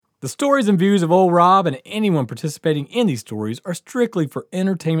The stories and views of Old Rob and anyone participating in these stories are strictly for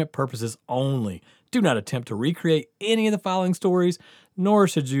entertainment purposes only. Do not attempt to recreate any of the following stories, nor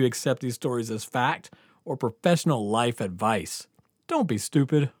should you accept these stories as fact or professional life advice. Don't be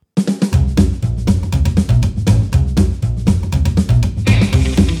stupid.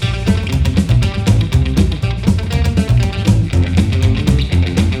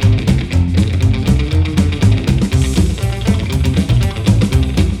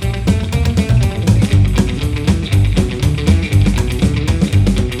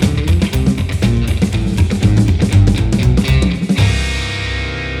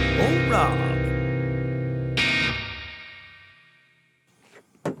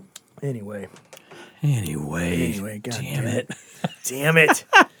 Anyway, God damn it. Damn it.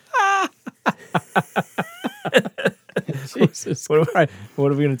 Jesus. What are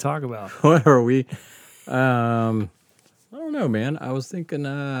we going to talk about? What are we? I don't know, man. I was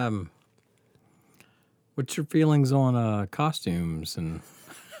thinking, what's your feelings on costumes and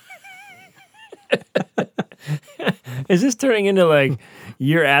Is this turning into like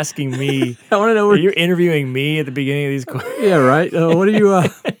you're asking me? I want to know You're interviewing me at the beginning of these questions. Yeah, right. What are you?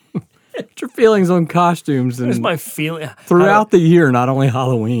 What's your feelings on costumes and What's my feeling throughout the year, not only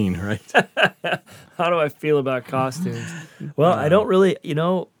Halloween, right? How do I feel about costumes? Well, I don't really.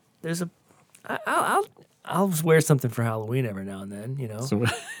 There's I'll wear something for Halloween every now and then. So,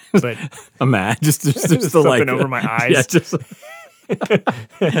 But just something over my eyes. Yeah,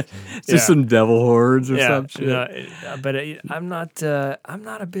 just some devil hordes or some shit. But I'm not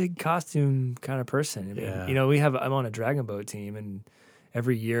a big costume kind of person. I mean, I'm on a Dragon Boat team, and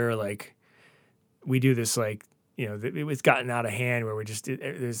every year, like, we do this, like, it's gotten out of hand where we just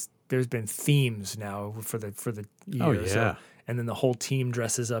there's been themes now for the year. Oh yeah. So, and then the whole team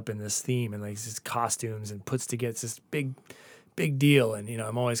dresses up in this theme and like these costumes and puts together this big deal. And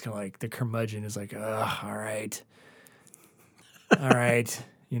I'm always kind of like the curmudgeon is like, ugh, all right.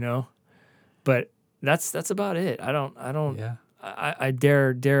 But that's about it. I don't. Yeah. I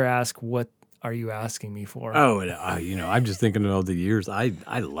dare ask, what are you asking me for? Oh, I'm just thinking of all the years. I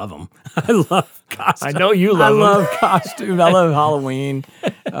love them. I love costumes. I know you love them. I love costumes. I love Halloween.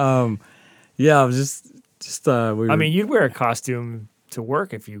 Yeah, I was just. I mean, you'd wear a costume to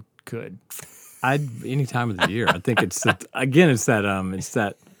work if you could. Any time of the year. I think it's that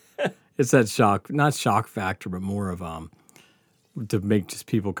not shock factor, but more of to make just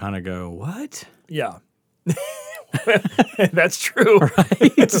people kind of go, what? Yeah. That's true.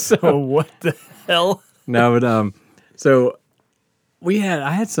 Right? So what the hell? No, but so I had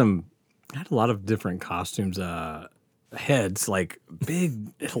a lot of different costumes, heads, like big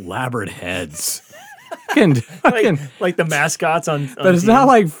elaborate heads. Like the mascots on but it's teams. not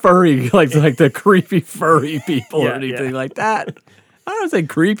like furry, like the creepy furry people or anything yeah. like that. I don't say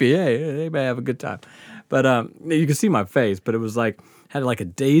creepy. Hey, they may have a good time. But you can see my face, but it was had like a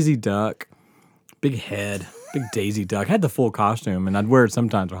Daisy Duck, big head, big Daisy Duck. I had the full costume, and I'd wear it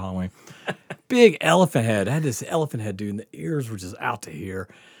sometimes for Halloween. Big elephant head. I had this elephant head, dude, and the ears were just out to here.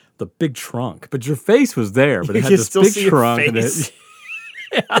 The big trunk. But your face was there, but it had You this still big see your trunk. And face.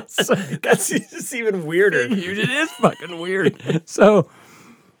 That's just even weirder. It is fucking weird. So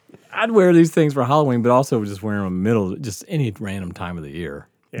I'd wear these things for Halloween, but also just wear them in the middle, just any random time of the year.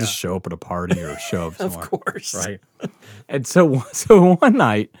 Yeah. Just show up at a party or show up somewhere. Of course. Right. And so one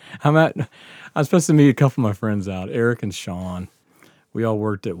night, I'm supposed to meet a couple of my friends out, Eric and Sean. We all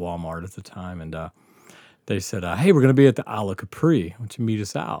worked at Walmart at the time, and they said, hey, we're going to be at the Isle of Capri. Why don't you meet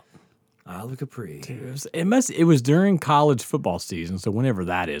us out? Isle of Capri. Dude, it was during college football season, so whenever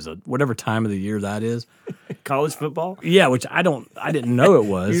that is, whatever time of the year that is. College football? Yeah, which I didn't know it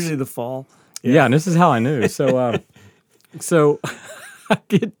was. Usually the fall. Yeah, and this is how I knew. So I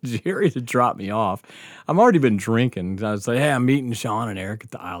get Jerry to drop me off. I've already been drinking. I was like, hey, I'm meeting Sean and Eric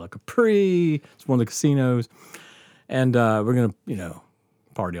at the Isle of Capri. It's one of the casinos. And we're going to,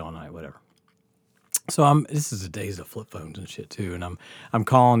 party all night, whatever. So this is the days of flip phones and shit too. And I'm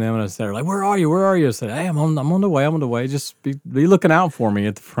calling them and I said, like, where are you? Where are you? I said, hey, I'm on the way. I'm on the way. Just be looking out for me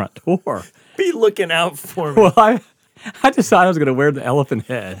at the front door. Be looking out for me. Well, I decided I was going to wear the elephant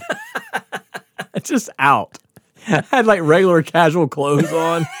head. It's just out. I had like regular casual clothes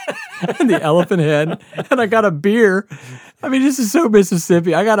on and the elephant head, and I got a beer. I mean, this is so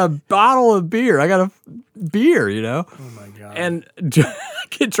Mississippi. I got a bottle of beer. I got a beer, Oh my God. and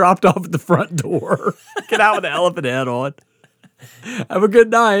get dropped off at the front door. Get out with the elephant head on. Have a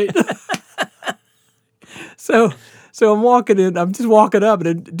good night. So I'm walking in. I'm just walking up,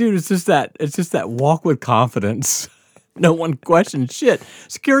 and dude, it's just that walk with confidence. No one questions shit.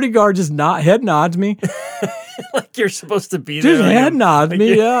 Security guard just head nods me. Like you're supposed to be there. Just like head nods like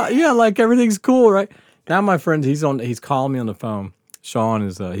me. Yeah, like everything's cool, right? Now my friend, he's calling me on the phone. Sean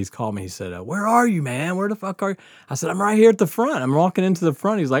he's called me. He said, "Where are you, man? Where the fuck are you?" I said, "I'm right here at the front. I'm walking into the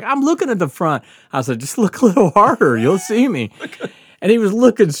front." He's like, "I'm looking at the front." I said, "Just look a little harder. You'll see me." And he was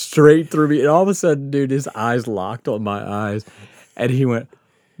looking straight through me, and all of a sudden, dude, his eyes locked on my eyes, and he went,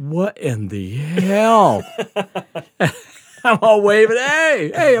 "What in the hell?" I'm all waving,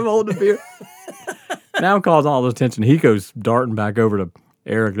 hey, I'm holding a beer. Now I'm causing all the attention. He goes darting back over to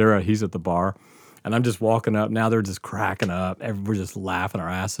Eric. He's at the bar. And I'm just walking up. Now they're just cracking up. We're just laughing our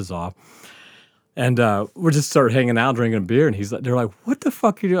asses off. And we're just started hanging out, drinking a beer. And they're like, "What the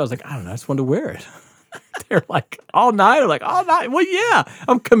fuck you do?" I was like, "I don't know. I just wanted to wear it." They're like, "All night?" I'm like, "All night." Well, yeah,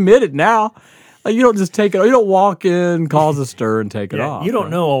 I'm committed now. Like, you don't just take it. You don't walk in, cause a stir, and take it off. You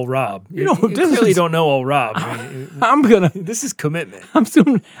don't know old Rob. You clearly don't know old Rob. This is commitment. By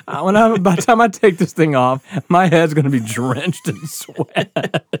the time I take this thing off, my head's gonna be drenched in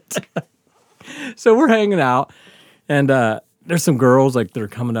sweat. So we're hanging out, and there's some girls like they're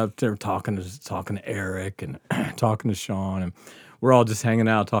coming up. They're talking to Eric and talking to Sean, and we're all just hanging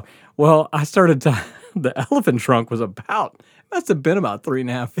out. Well, I started the elephant trunk must have been about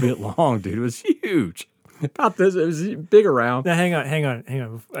 3.5 feet long, dude. It was huge. About this, it was big around. Now, hang on.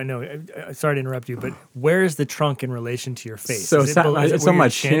 I know. Sorry to interrupt you, but where is the trunk in relation to your face? So it's on my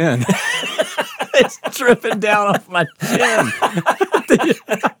chin. It's dripping down off my chin.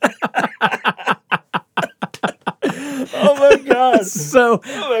 Oh my god!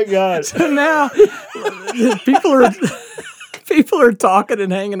 So now people are talking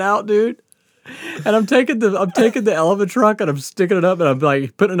and hanging out, dude. And I'm taking the elephant trunk and I'm sticking it up and I'm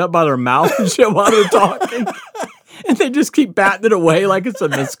like putting it up by their mouth and shit while they're talking. And they just keep batting it away like it's a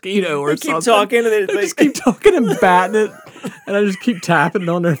mosquito or something. Keep talking and they just keep talking and batting it, and I just keep tapping it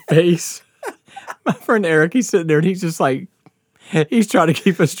on their face. My friend Eric, he's sitting there and he's just like, he's trying to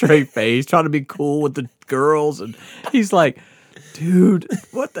keep a straight face, trying to be cool with the girls, and he's like, "Dude,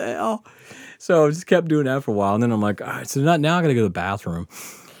 what the hell?" So I just kept doing that for a while, and then I'm like, "All right, so now I got to go to the bathroom."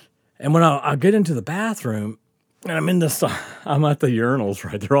 And when I get into the bathroom, and I'm at the urinals,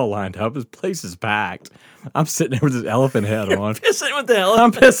 right? They're all lined up. This place is packed. I'm sitting there with this elephant head on. Pissing with the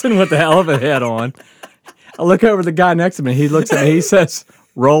elephant. I'm pissing with the elephant head on. I look over at the guy next to me. He looks at me. He says,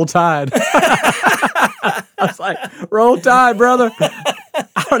 "Roll Tide." I was like, "Roll Tide, brother."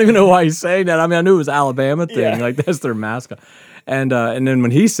 I don't even know why he's saying that. I mean, I knew it was Alabama thing. Yeah. Like, that's their mascot. And then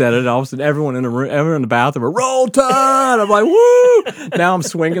when he said it, all of a sudden everyone in the room, everyone in the bathroom, were, "Roll Tide." I'm like, "Woo!" Now I'm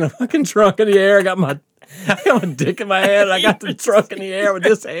swinging a fucking trunk in the air. I got my dick in my hand, and I got the trunk in the air with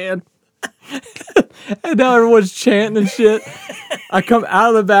this hand. And now everyone's chanting and shit. I come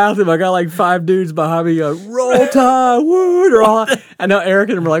out of the bathroom. I got like 5 dudes behind me going, "Roll Tide, woo!" They're all, and now Eric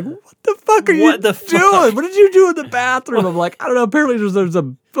and them are like, "What the fuck are you doing? What did you do in the bathroom?" I'm like, "I don't know. Apparently there's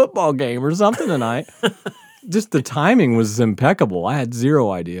a football game or something tonight." Just the timing was impeccable. I had zero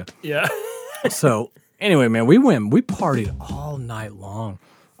idea. Yeah. So anyway, man, we partied all night long.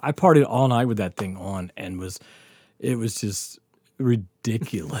 I partied all night with that thing on, and it was just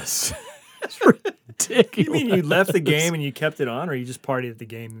ridiculous. It's ridiculous. You mean you left the game and you kept it on, or you just partied at the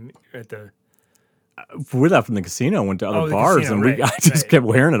game at the? We left from the casino, went to other bars, and I just kept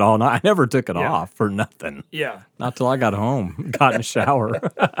wearing it all night. I never took it off for nothing. Yeah. Not till I got home, got in the shower.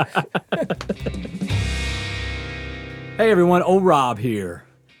 Hey everyone, old Rob here.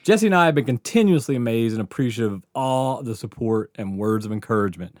 Jesse and I have been continuously amazed and appreciative of all the support and words of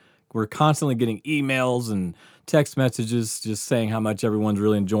encouragement. We're constantly getting emails and text messages just saying how much everyone's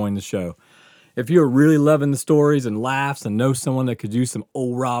really enjoying the show. If you're really loving the stories and laughs and know someone that could use some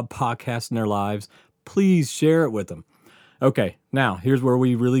old Rob podcasts in their lives, please share it with them. Okay, now here's where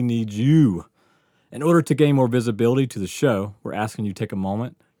we really need you. In order to gain more visibility to the show, we're asking you to take a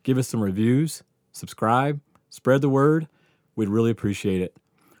moment, give us some reviews, subscribe, spread the word. We'd really appreciate it.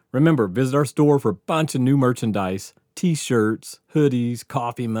 Remember, visit our store for a bunch of new merchandise, t-shirts, hoodies,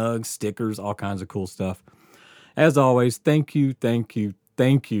 coffee mugs, stickers, all kinds of cool stuff. As always, thank you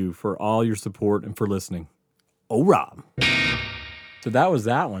for all your support and for listening. Oh, Rob. So that was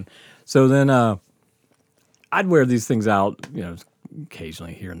that one. So then I'd wear these things out,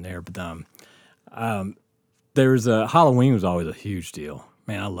 occasionally here and there, but there's Halloween was always a huge deal.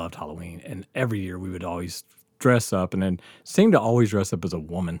 Man, I loved Halloween, and every year we would always dress up, and then seemed to always dress up as a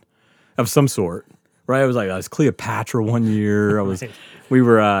woman of some sort. Right? I was Cleopatra one year. We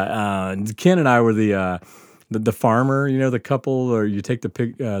were Ken and I were the farmer, the couple, or you take the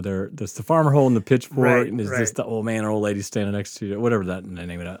pig, there's the farmer holding the pitchfork, and there's just the old man or old lady standing next to you, whatever the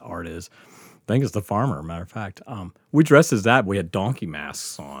name of that art is. I think it's the farmer, matter of fact. We dressed as that. We had donkey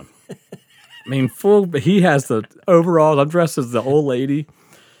masks on. I mean, he has the overalls. I'm dressed as the old lady.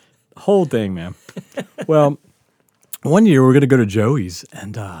 Whole thing, man. Well, one year we're going to go to Joey's,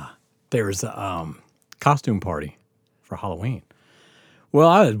 and there was a costume party for Halloween. Well,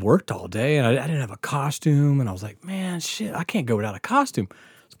 I had worked all day, and I didn't have a costume, and I was like, man, shit, I can't go without a costume.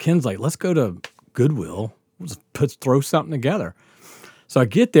 So Ken's like, let's go to Goodwill. Let's throw something together. So I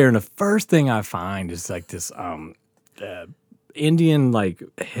get there, and the first thing I find is like this Indian like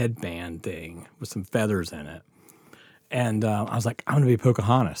headband thing with some feathers in it. And I was like, I'm going to be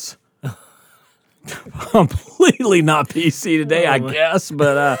Pocahontas. Completely not PC today, I guess.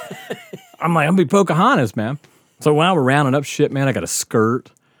 But I'm like, I'm going to be Pocahontas, man. So when I was rounding up shit, man, I got a skirt.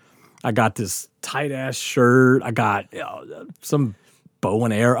 I got this tight-ass shirt. I got some bow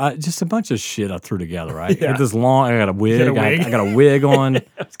and arrow. Just a bunch of shit I threw together, right? Yeah. I got this long, I got a wig. I got a wig on. I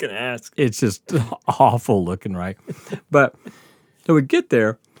was going to ask. It's just awful looking, right? But so we get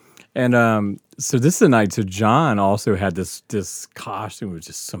there, and so this is the night. So John also had this costume, which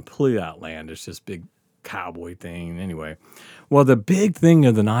is just completely outlandish, this big cowboy thing. Anyway, well, the big thing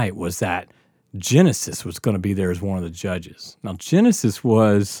of the night was that Genesis was going to be there as one of the judges. Now, Genesis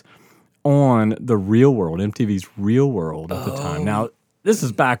was on the Real World, MTV's Real World at the time. Now, this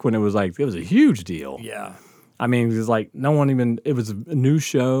is back when it was a huge deal. Yeah. I mean, it was like it was a new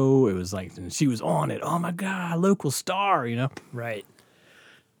show. It was like, and she was on it. Oh my God, local star, you know? Right.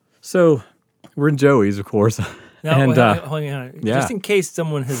 So we're in Joey's, of course. Now, and hold on. yeah. Just in case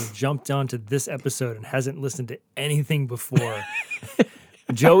someone has jumped onto this episode and hasn't listened to anything before,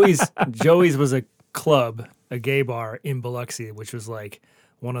 Joey's was a club, a gay bar in Biloxi, which was like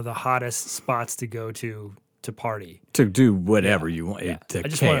one of the hottest spots to go to party. To do whatever you want. To I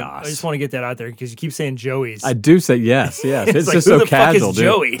chaos. just want to get that out there because you keep saying Joey's. I do say yes. It's like, just who so the casual,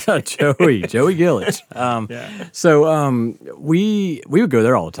 fuck is dude. Joey Gillich. So we would go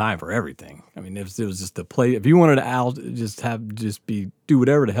there all the time for everything. I mean, it was just the play. If you wanted to do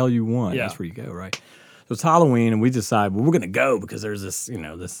whatever the hell you want, that's where you go, right? So it's Halloween, and we decide, well, we're going to go because there's this,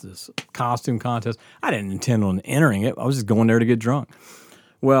 this costume contest. I didn't intend on entering it. I was just going there to get drunk.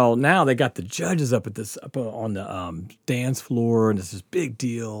 Well, now they got the judges up on the dance floor, and it's this big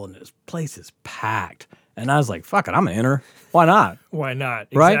deal, and this place is packed. And I was like, fuck it, I'm going to enter. Why not? Why not?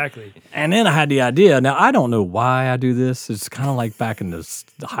 Right? Exactly. And then I had the idea. Now, I don't know why I do this. It's kind of like back in the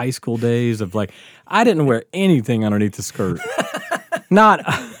high school days of like, I didn't wear anything underneath the skirt. Not...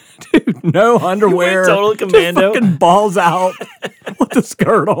 Dude, no underwear. Total commando. Just fucking balls out with the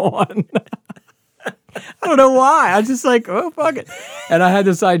skirt on. I don't know why. I just like, oh, fuck it. And I had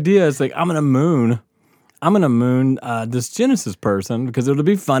this idea. It's like, I'm going to moon this Genesis person because it'll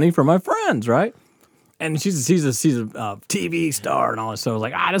be funny for my friends, right? And she's a TV star and all this. So I was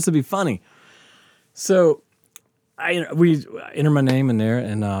like, this will be funny. So we enter my name in there,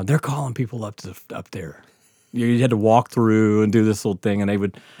 and they're calling people up there. You had to walk through and do this little thing,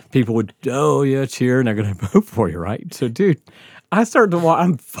 and people would, oh yeah, cheer, and they're gonna vote for you, right? So, dude, I started to walk.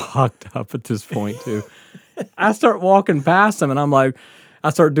 I'm fucked up at this point too. I start walking past them, and I'm like, I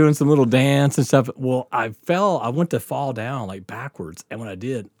start doing some little dance and stuff. Well, I went to fall down like backwards, and when I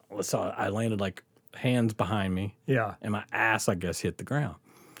did, I landed like hands behind me, and my ass, I guess, hit the ground.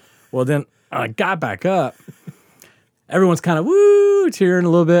 Well, then I got back up. Everyone's kind of cheering a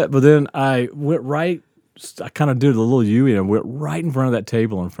little bit, but then I went right. I kind of did a little U and went right in front of that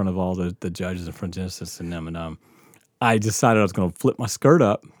table in front of all the judges in front of Genesis and them. And I decided I was going to flip my skirt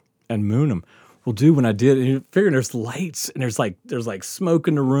up and moon them. Well, dude, when I did, you figure there's lights and there's like smoke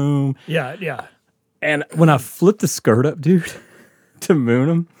in the room. Yeah. And when I flipped the skirt up, dude, to moon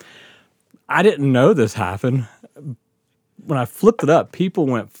them, I didn't know this happened. When I flipped it up, people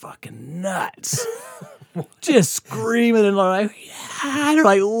went fucking nuts. Just screaming and like, yeah, they're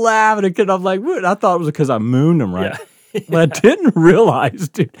like laughing. And I'm like, what? I thought it was because I mooned them, right? Yeah. But I didn't realize,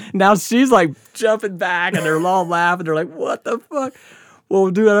 dude. Now she's like jumping back and they're all laughing. They're like, what the fuck?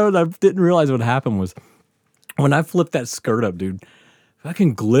 Well, dude, I didn't realize what happened was when I flipped that skirt up, dude,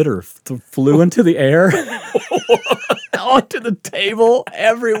 fucking glitter flew into the air, onto the table,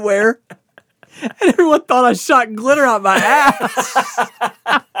 everywhere. And everyone thought I shot glitter out my ass.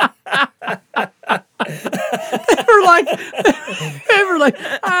 They were like,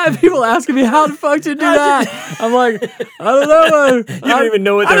 people asking me, how the fuck did you do that? I'm like, I don't know. You don't even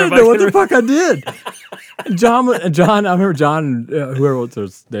know what I didn't know what the fuck I did. John, I remember John and whoever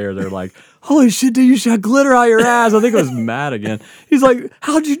was there, they're like, holy shit, dude, you shot glitter out your ass. I think I was mad again. He's like,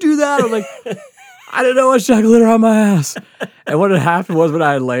 how'd you do that? I'm like, I didn't know I shot glitter on my ass. And what had happened was when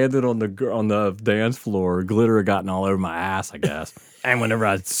I landed on the dance floor, glitter had gotten all over my ass, I guess. And whenever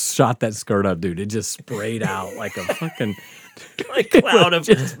I shot that skirt up, dude, it just sprayed out like a fucking Like cloud of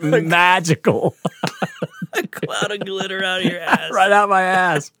just magical. a cloud of glitter out of your ass. Right out my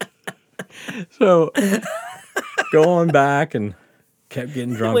ass. So going back and kept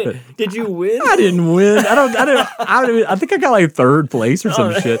getting drunk. Wait, but did you win? I didn't win. I think I got like third place or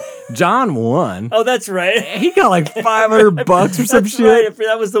some shit. John won. Oh, that's right. He got like $500 or some That's shit. right.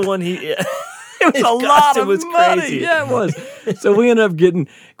 That was the one he. Yeah. It was a lot of was money. crazy. Yeah, it was. So we ended up getting,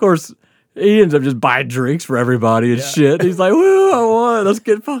 of course, he ends up just buying drinks for everybody and shit. He's like, "Woo, I won. Let's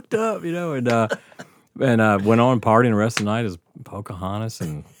get fucked up," and went on partying the rest of the night as Pocahontas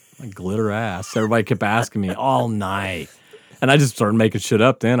and glitter ass. Everybody kept asking me all night, and I just started making shit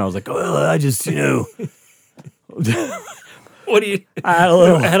up. Then I was like, "Well, I just, What do you? I had a I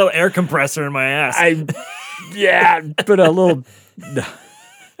little, had an air compressor in my ass. put a little."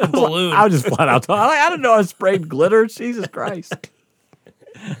 A balloon. I was just flat out talking. I didn't know I sprayed glitter. Jesus Christ.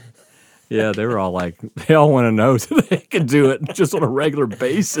 Yeah, they were all like, they all want to know so they can do it just on a regular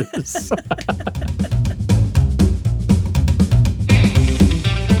basis.